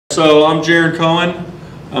So I'm Jaron Cohen.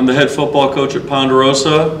 I'm the head football coach at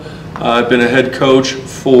Ponderosa. I've been a head coach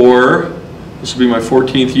for, this will be my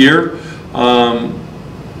 14th year.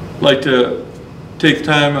 I'd like to take the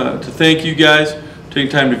time to thank you guys for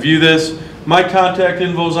taking time to view this. My contact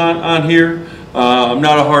info's on here. I'm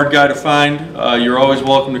not a hard guy to find. You're always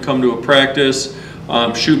welcome to come to a practice.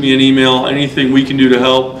 Shoot me an email, anything we can do to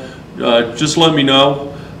help. Just let me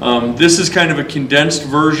know. This is kind of a condensed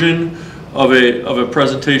version of a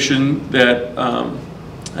presentation that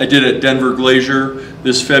I did at Denver Glacier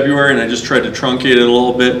this February, and I just tried to truncate it a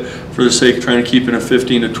little bit for the sake of trying to keep in a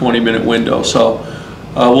 15 to 20 minute window. So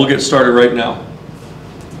we'll get started right now.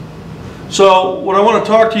 So what I want to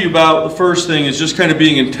talk to you about, the first thing, is just kind of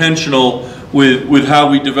being intentional with how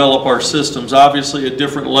we develop our systems. Obviously at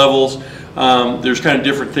different levels, there's kind of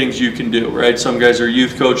different things you can do, right? Some guys are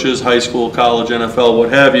youth coaches, high school, college, NFL,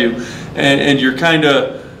 what have you, and you're kind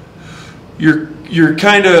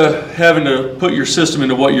of having to put your system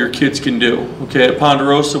into what your kids can do. Okay, at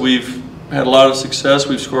Ponderosa we've had a lot of success.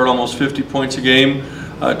 We've scored almost 50 points a game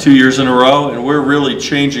 2 years in a row, and we're really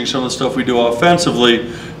changing some of the stuff we do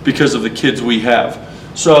offensively because of the kids we have.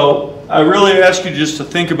 So I really ask you just to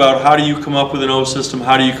think about, how do you come up with an O system,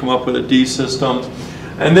 how do you come up with a D system,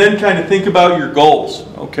 and then kind of think about your goals.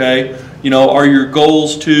 Okay, you know, are your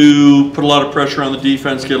goals to put a lot of pressure on the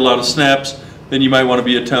defense, get a lot of snaps? Then you might want to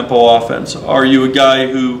be a tempo offense. Are you a guy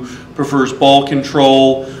who prefers ball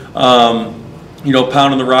control, you know,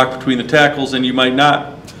 pounding the rock between the tackles? And you might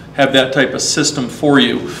not have that type of system for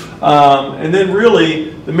you. And then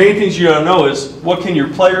really, the main things you gotta know is, what can your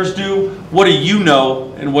players do? What do you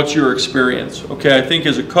know? And what's your experience? Okay, I think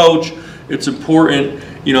as a coach, it's important,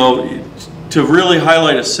 you know, to really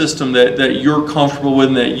highlight a system that you're comfortable with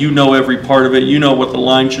and that you know every part of it. You know what the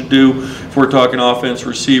line should do if we're talking offense,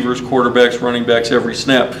 receivers, quarterbacks, running backs, every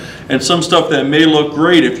snap. And some stuff that may look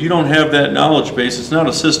great, if you don't have that knowledge base, it's not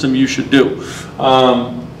a system you should do.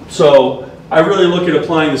 So I really look at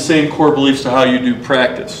applying the same core beliefs to how you do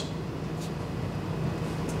practice.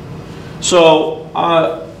 So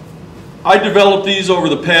I developed these over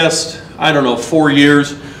the past, I don't know, 4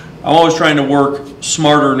 years. I'm always trying to work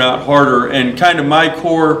smarter, not harder, and kind of my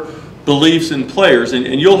core beliefs in players,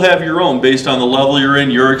 and you'll have your own based on the level you're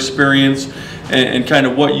in, your experience, and kind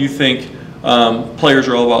of what you think players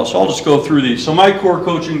are all about. So I'll just go through these. So my core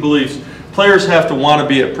coaching beliefs: players have to want to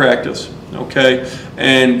be at practice, okay?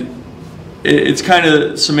 And it's kind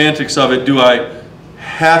of semantics of it. Do I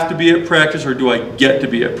have to be at practice, or do I get to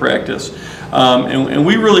be at practice? And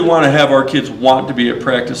we really want to have our kids want to be at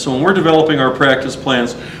practice. So when we're developing our practice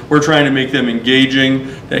plans, we're trying to make them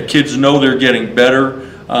engaging, that kids know they're getting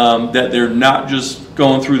better, that they're not just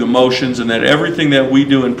going through the motions, and that everything that we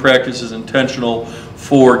do in practice is intentional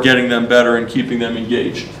for getting them better and keeping them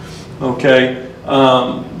engaged. Okay.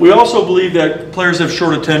 We also believe that players have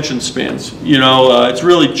short attention spans. You know, it's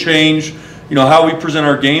really changed. You know, how we present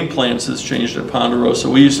our game plans has changed at Ponderosa.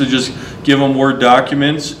 We used to just give them Word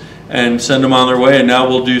documents and send them on their way, and now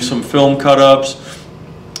we'll do some film cut-ups,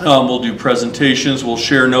 we'll do presentations, we'll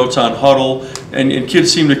share notes on Huddle, and kids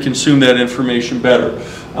seem to consume that information better.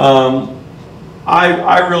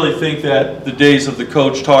 I really think that the days of the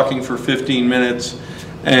coach talking for 15 minutes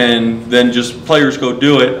and then just players go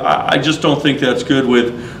do it, I just don't think that's good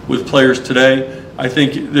with players today. I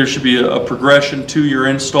think there should be a progression to your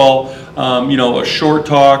install, you know, a short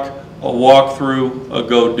talk, a walkthrough, a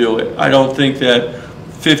go do it. I don't think that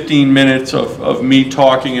 15 minutes of me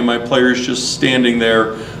talking and my players just standing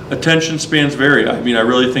there. Attention spans vary. I mean, I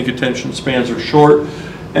really think attention spans are short,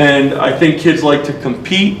 and I think kids like to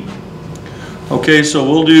compete. Okay, so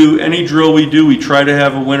we'll do any drill we do, we try to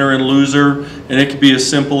have a winner and loser, and it could be as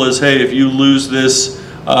simple as, hey, if you lose this,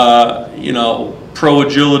 you know, pro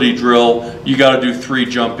agility drill, you got to do 3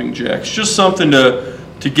 jumping jacks. Just something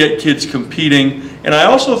to get kids competing. And I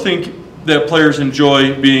also think that players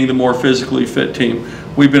enjoy being the more physically fit team.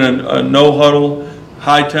 We've been a no-huddle,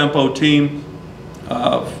 high-tempo team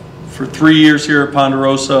for 3 years here at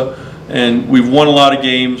Ponderosa, and we've won a lot of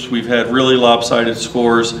games. We've had really lopsided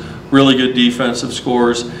scores, really good defensive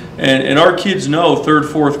scores, and our kids know third,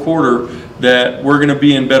 fourth quarter that we're going to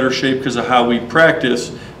be in better shape because of how we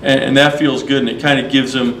practice, and that feels good, and it kind of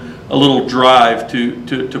gives them a little drive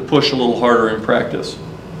to push a little harder in practice.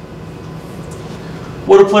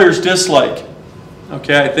 What do players dislike?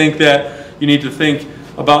 Okay, I think that you need to think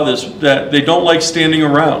about this, that they don't like standing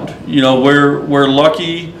around. You know, we're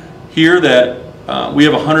lucky here that we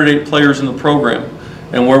have 108 players in the program,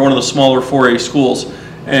 and we're one of the smaller 4A schools.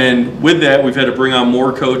 And with that, we've had to bring on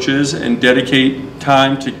more coaches and dedicate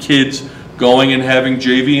time to kids going and having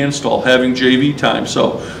JV install, having JV time.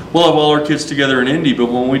 So we'll have all our kids together in Indy, but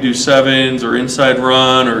when we do sevens or inside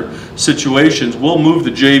run or situations, we'll move the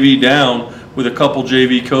JV down with a couple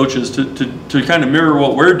JV coaches to kind of mirror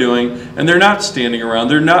what we're doing, and they're not standing around.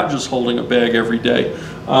 They're not just holding a bag every day.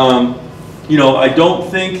 You know, I don't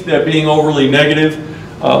think that being overly negative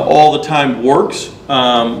all the time works.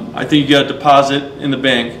 I think you got to deposit in the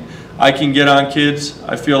bank. I can get on kids,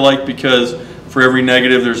 I feel like, because for every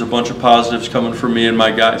negative, there's a bunch of positives coming from me and my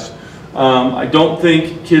guys. I don't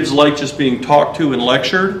think kids like just being talked to and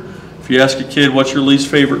lectured. If you ask a kid, what's your least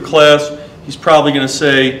favorite class, he's probably going to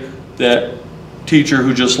say that teacher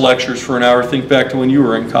who just lectures for an hour. Think back to when you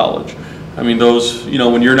were in college. I mean, those, you know,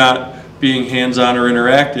 when you're not being hands-on or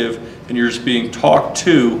interactive and you're just being talked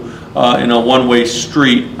to in a one-way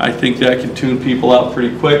street, I think that can tune people out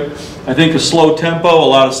pretty quick. I think a slow tempo, a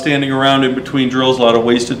lot of standing around in between drills, a lot of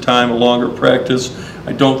wasted time, a longer practice.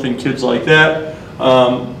 I don't think kids like that.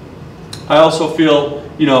 I also feel,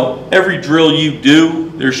 you know, every drill you do,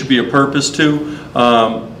 there should be a purpose to.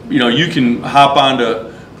 You know, you can hop onto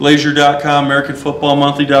collegiate.com,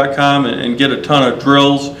 AmericanFootballMonthly.com, and get a ton of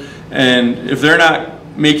drills. And if they're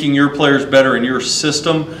not making your players better in your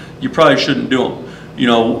system, you probably shouldn't do them. You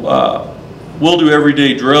know, we'll do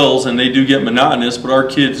everyday drills and they do get monotonous, but our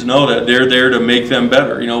kids know that they're there to make them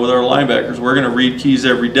better. You know, with our linebackers, we're going to read keys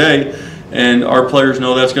every day, and our players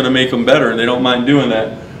know that's going to make them better, and they don't mind doing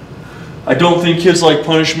that. I don't think kids like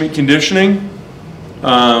punishment conditioning.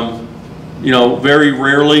 You know, very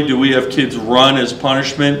rarely do we have kids run as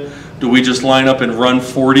punishment. Do we just line up and run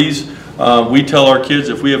 40s? We tell our kids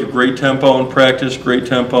if we have a great tempo in practice, great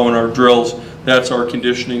tempo in our drills, that's our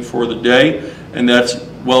conditioning for the day, and that's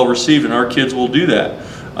well received, and our kids will do that.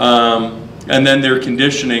 And then they're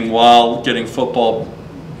conditioning while getting football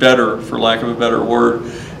better, for lack of a better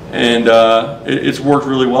word, and it's worked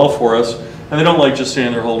really well for us. And they don't like just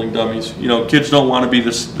standing there holding dummies. You know, kids don't want to be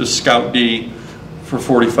the scout D for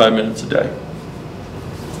 45 minutes a day.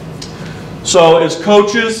 So as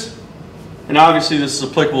coaches, and obviously this is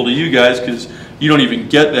applicable to you guys because you don't even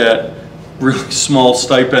get that really small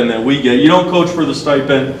stipend that we get. You don't coach for the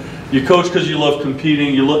stipend. You coach because you love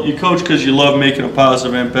competing. You coach because you love making a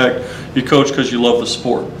positive impact. You coach because you love the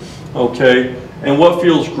sport. Okay? And what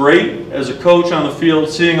feels great as a coach on the field,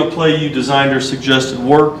 seeing a play you designed or suggested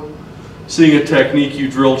work, seeing a technique you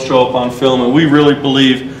drilled show up on film, and we really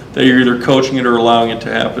believe that you're either coaching it or allowing it to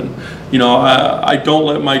happen. You know, I don't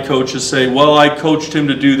let my coaches say, well, I coached him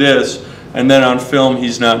to do this, and then on film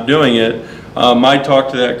he's not doing it. My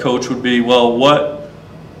talk to that coach would be, well,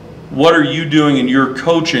 what are you doing in your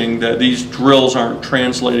coaching that these drills aren't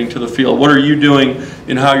translating to the field? What are you doing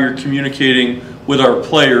in how you're communicating with our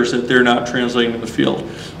players that they're not translating to the field?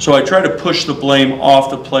 So I try to push the blame off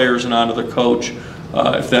the players and onto the coach,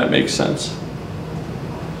 if that makes sense.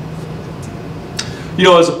 You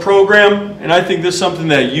know, as a program, and I think this is something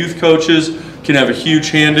that youth coaches can have a huge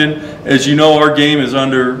hand in. As you know, our game is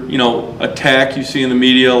under, you know, attack. You see in the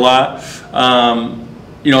media a lot.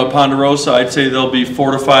 You know, at Ponderosa, I'd say there'll be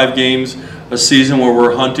 4 to 5 games a season where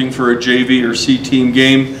we're hunting for a JV or C team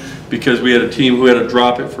game because we had a team who had to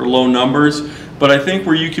drop it for low numbers. But I think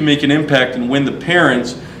where you can make an impact and win the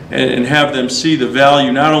parents and have them see the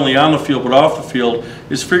value not only on the field but off the field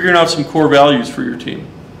is figuring out some core values for your team.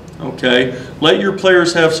 Okay? Let your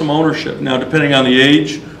players have some ownership. Now, depending on the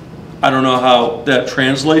age, I don't know how that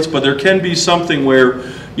translates, but there can be something where,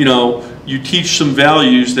 you know, you teach some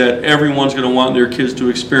values that everyone's going to want their kids to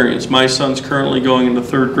experience. My son's currently going into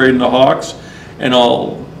 3rd grade in the Hawks, and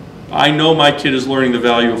I know my kid is learning the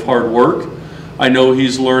value of hard work. I know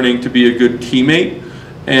he's learning to be a good teammate,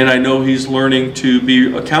 and I know he's learning to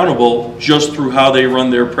be accountable just through how they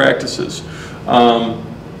run their practices.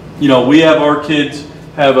 You know, we have our kids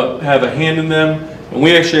have a hand in them, and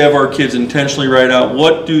we actually have our kids intentionally write out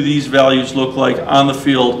what do these values look like on the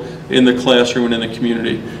field, in the classroom, and in the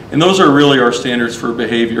community. And those are really our standards for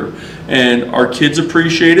behavior. And our kids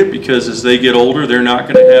appreciate it because as they get older, they're not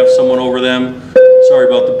going to have someone over them, sorry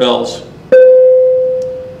about the bells,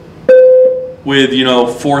 with, you know,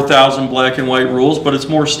 4,000 black and white rules, but it's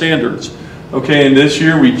more standards. Okay, and this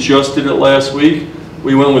year, we just did it last week.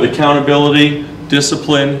 We went with accountability,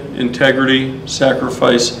 discipline, integrity,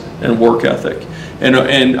 sacrifice, and work ethic.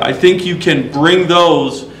 And I think you can bring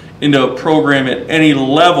those into a program at any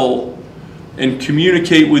level and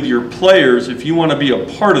communicate with your players. If you want to be a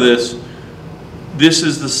part of this, this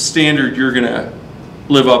is the standard you're going to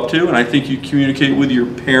live up to. And I think you communicate with your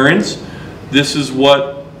parents. This is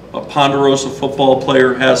what a Ponderosa football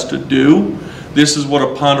player has to do. This is what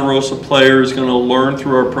a Ponderosa player is going to learn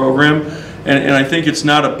through our program. And I think it's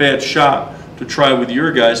not a bad shot to try with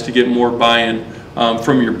your guys to get more buy-in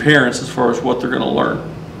from your parents as far as what they're going to learn.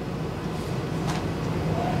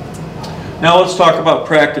 Now let's talk about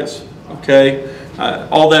practice, okay?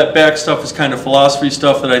 All that back stuff is kind of philosophy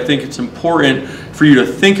stuff that I think it's important for you to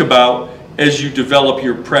think about as you develop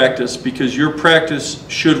your practice, because your practice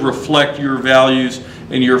should reflect your values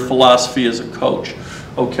and your philosophy as a coach,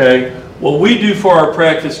 okay? What we do for our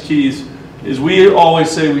practice keys is we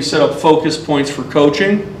always say we set up focus points for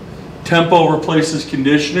coaching. Tempo replaces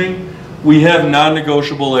conditioning. We have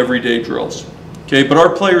non-negotiable everyday drills, okay? But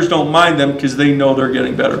our players don't mind them because they know they're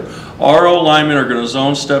getting better. Our O-linemen are going to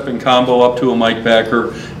zone step and combo up to a Mike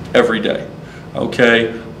backer every day,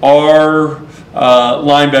 okay? Our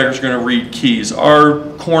linebackers are going to read keys. Our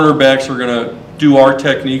cornerbacks are going to do our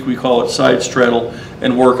technique, we call it side straddle,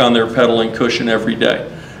 and work on their pedaling cushion every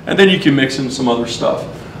day. And then you can mix in some other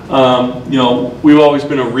stuff. You know, we've always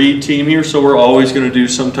been a read team here, so we're always going to do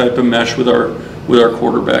some type of mesh with our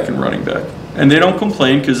quarterback and running back. And they don't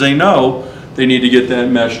complain because they know they need to get that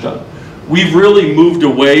mesh done. We've really moved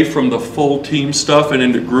away from the full team stuff and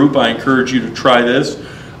into group. I encourage you to try this.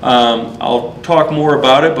 I'll talk more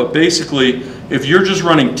about it, but basically, if you're just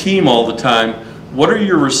running team all the time, what are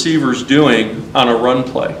your receivers doing on a run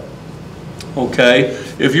play? Okay?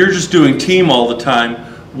 If you're just doing team all the time,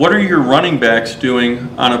 what are your running backs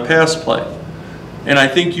doing on a pass play? And I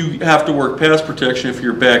think you have to work pass protection if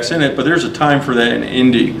your back's in it, but there's a time for that in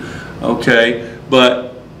Indy, okay?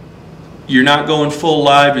 But you're not going full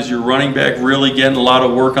live. Is your running back really getting a lot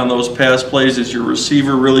of work on those pass plays? Is your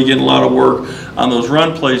receiver really getting a lot of work on those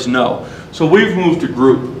run plays? No. So we've moved to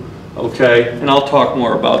group, okay? And I'll talk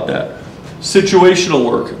more about that. Situational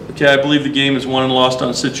work, okay? I believe the game is won and lost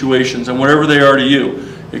on situations, and whatever they are to you.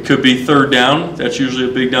 It could be third down. That's usually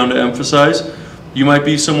a big down to emphasize. You might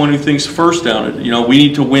be someone who thinks first down. You know, we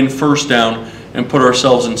need to win first down and put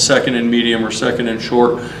ourselves in second and medium or second and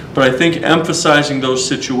short. But I think emphasizing those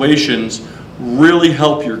situations really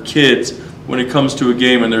help your kids when it comes to a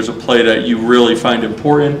game and there's a play that you really find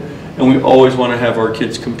important, and we always want to have our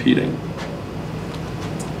kids competing.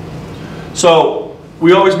 So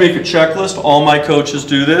we always make a checklist. All my coaches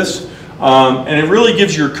do this. And it really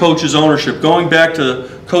gives your coaches ownership. Going back to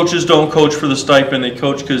coaches don't coach for the stipend, they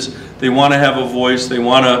coach because they want to have a voice, they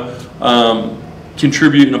want to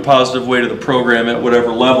contribute in a positive way to the program at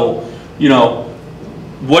whatever level. You know,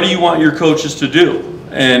 what do you want your coaches to do?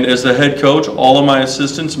 And as the head coach, all of my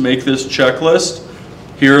assistants make this checklist.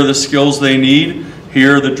 Here are the skills they need,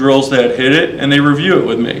 here are the drills that hit it, and they review it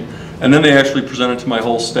with me. And then they actually present it to my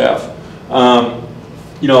whole staff.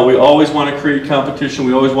 You know, we always want to create competition.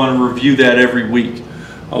 We always want to review that every week.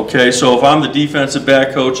 Okay, so if I'm the defensive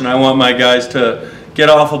back coach and I want my guys to get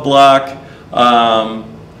off a block,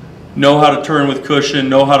 know how to turn with cushion,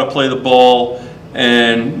 know how to play the ball,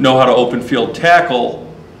 and know how to open field tackle,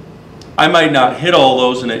 I might not hit all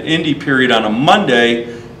those in an indie period on a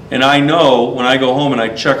Monday, and I know when I go home and I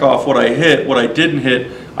check off what I hit, what I didn't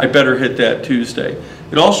hit, I better hit that Tuesday.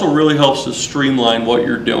 It also really helps to streamline what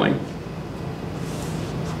you're doing.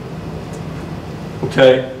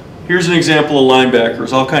 Okay, here's an example of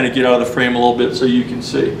linebackers. I'll kind of get out of the frame a little bit so you can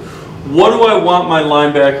see. What do I want my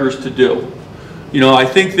linebackers to do? You know, I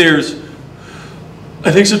think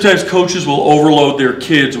sometimes coaches will overload their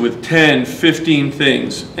kids with 10, 15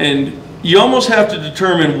 things, and you almost have to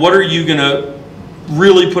determine what are you going to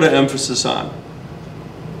really put an emphasis on.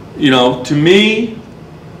 You know, to me,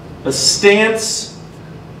 a stance,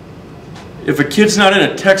 if a kid's not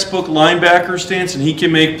in a textbook linebacker stance and he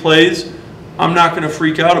can make plays, I'm not going to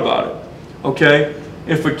freak out about it, okay?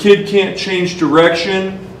 If a kid can't change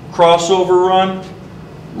direction, crossover run,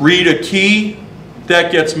 read a key,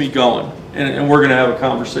 that gets me going, and we're going to have a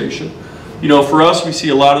conversation. You know, for us, we see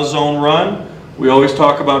a lot of zone run. We always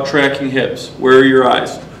talk about tracking hips. Where are your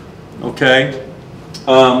eyes, okay?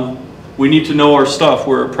 We need to know our stuff.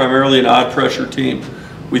 We're primarily an odd pressure team.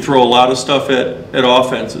 We throw a lot of stuff at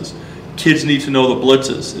offenses. Kids need to know the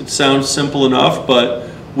blitzes. It sounds simple enough, but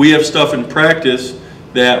we have stuff in practice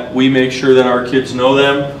that we make sure that our kids know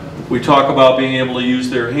them. We talk about being able to use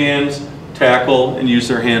their hands, tackle, and use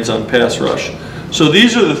their hands on pass rush. So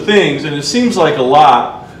these are the things, and it seems like a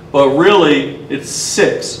lot, but really it's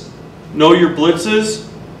 6. Know your blitzes,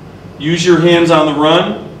 use your hands on the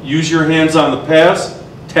run, use your hands on the pass,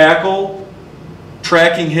 tackle,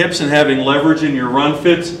 tracking hips and having leverage in your run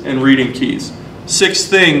fits, and reading keys. 6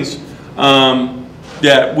 things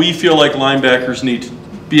that we feel like linebackers need to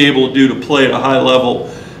be able to do to play at a high level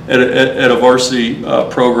at a varsity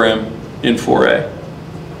program in 4A.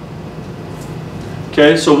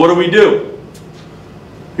 Okay, so what do?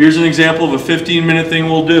 Here's an example of a 15-minute thing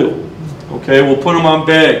we'll do. Okay, we'll put them on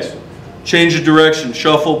bags. Change of direction,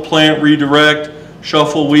 shuffle, plant, redirect,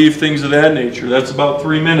 shuffle, weave, things of that nature. That's about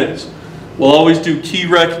 3 minutes. We'll always do key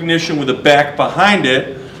recognition with a back behind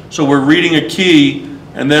it, so we're reading a key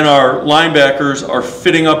and then our linebackers are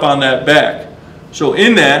fitting up on that back. So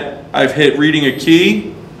in that, I've hit reading a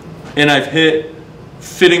key and I've hit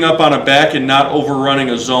fitting up on a back and not overrunning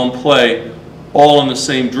a zone play, all in the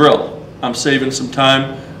same drill. I'm saving some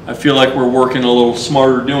time. I feel like we're working a little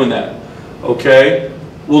smarter doing that. Okay?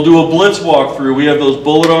 We'll do a blitz walkthrough. We have those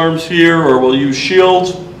bullet arms here, or we'll use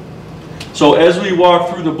shields. So as we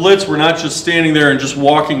walk through the blitz, we're not just standing there and just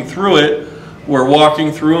walking through it. We're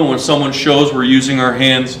walking through, and when someone shows, we're using our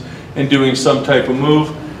hands and doing some type of move,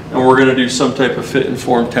 and we're going to do some type of fit and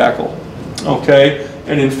form tackle. Okay?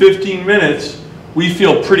 And in 15 minutes, we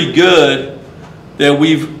feel pretty good that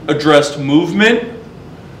we've addressed movement,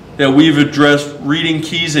 that we've addressed reading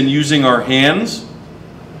keys and using our hands,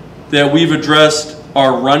 that we've addressed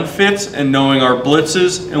our run fits and knowing our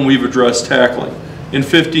blitzes, and we've addressed tackling in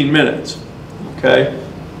 15 minutes. Okay?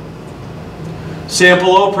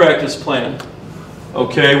 Sample O practice plan.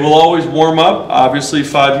 Okay, we'll always warm up, obviously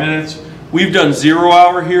 5 minutes. We've done 0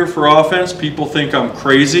 hour here for offense. People think I'm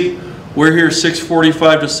crazy. We're here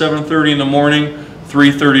 6:45 to 7:30 in the morning,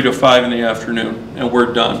 3:30 to 5 in the afternoon, and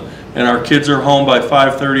we're done. And our kids are home by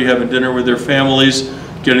 5:30 having dinner with their families,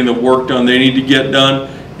 getting the work done they need to get done.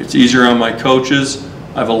 It's easier on my coaches.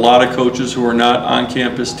 I have a lot of coaches who are not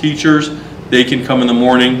on-campus teachers. They can come in the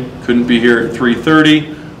morning, couldn't be here at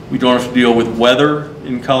 3:30. We don't have to deal with weather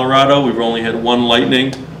in Colorado. We've only had 1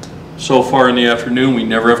 lightning so far in the afternoon. We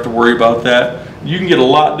never have to worry about that. You can get a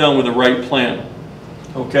lot done with the right plan.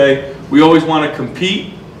 Okay? We always want to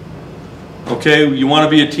compete. Okay? You want to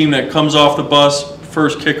be a team that comes off the bus,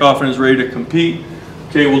 first kickoff, and is ready to compete.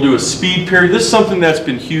 Okay, we'll do a speed period. This is something that's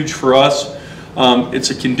been huge for us. It's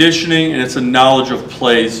a conditioning and it's a knowledge of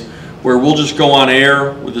plays where we'll just go on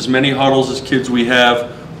air with as many huddles as kids we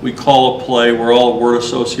have. We call a play. We're all a word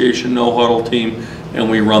association, no huddle team, and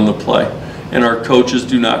we run the play. And our coaches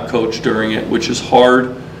do not coach during it, which is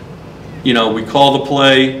hard. You know, we call the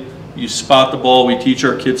play, you spot the ball, we teach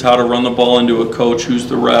our kids how to run the ball into a coach who's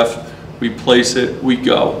the ref, we place it, we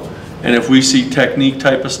go. And if we see technique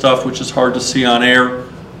type of stuff, which is hard to see on air,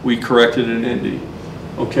 we correct it in Indy.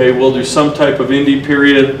 Okay, we'll do some type of Indy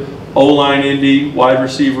period, O-line Indy, wide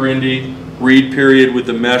receiver Indy, read period with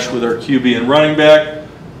the mesh with our QB and running back,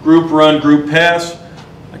 group run, group pass.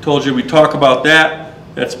 I told you we talk about that.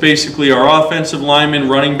 That's basically our offensive linemen,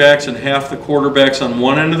 running backs, and half the quarterbacks on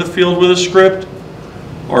one end of the field with a script,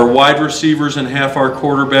 our wide receivers and half our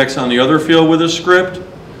quarterbacks on the other field with a script,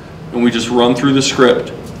 and we just run through the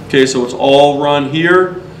script. Okay, so it's all run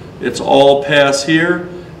here, it's all pass here.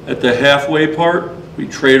 At the halfway part, we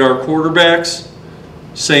trade our quarterbacks,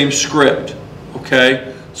 same script,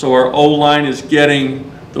 okay? So our O-line is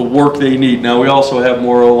getting the work they need. Now we also have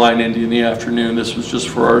more O-line Indy in the afternoon. This was just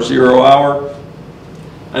for our 0 hour.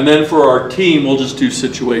 And then for our team, we'll just do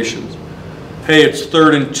situations. Hey, it's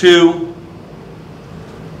 3rd and 2.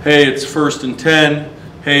 Hey, it's 1st and 10.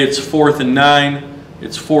 Hey, it's 4th and 9.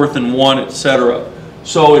 It's 4th and 1, etc.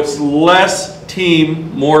 So it's less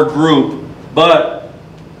team, more group, but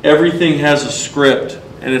everything has a script.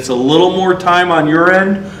 And it's a little more time on your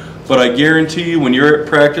end, but I guarantee you when you're at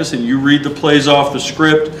practice and you read the plays off the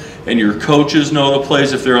script and your coaches know the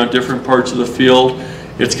plays if they're on different parts of the field,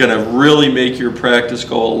 it's going to really make your practice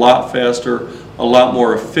go a lot faster, a lot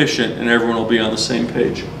more efficient, and everyone will be on the same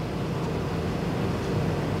page.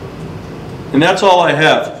 And that's all I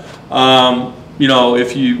have. You know,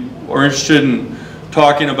 if you are interested in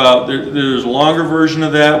talking about, there's a longer version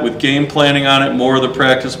of that with game planning on it, more of the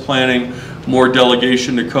practice planning, more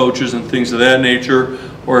delegation to coaches and things of that nature.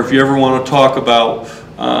 Or if you ever want to talk about,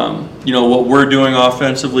 you know, what we're doing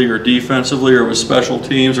offensively or defensively or with special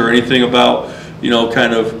teams or anything about, you know,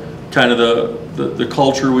 kind of the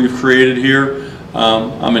culture we've created here,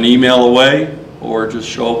 I'm an email away, or just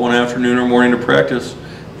show up one afternoon or morning to practice.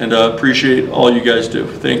 And appreciate all you guys do.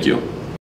 Thank you.